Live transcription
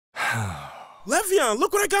Le'Veon,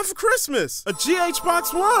 look what I got for Christmas! A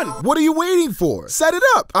GHBox 1! What are you waiting for? Set it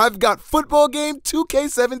up! I've got football game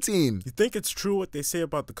 2K17. You think it's true what they say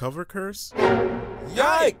about the cover curse?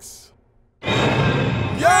 Yikes!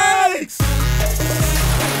 Yikes!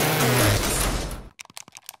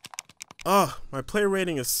 Ugh, my play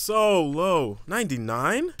rating is so low.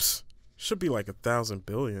 99? Psst, should be like 1,000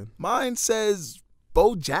 billion. Mine says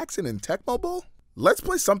Bo Jackson and Tecmo Bowl? Let's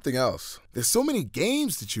play something else. There's so many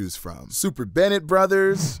games to choose from. Super Bennett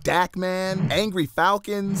Brothers, Dackman, Angry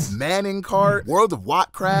Falcons, Manning Kart, World of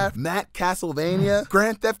Wattcraft, Matt Castlevania,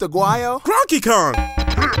 Grand Theft Aguayo, Gronkey Kong!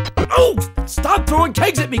 Oh! Stop throwing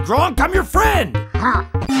kegs at me, Gronk! I'm your friend!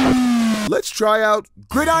 Let's try out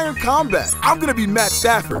Gridiron Combat. I'm gonna be Matt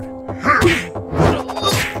Stafford.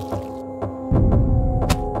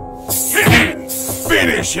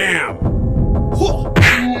 Finish him!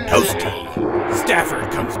 Toasty!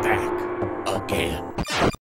 Stafford comes back. Again.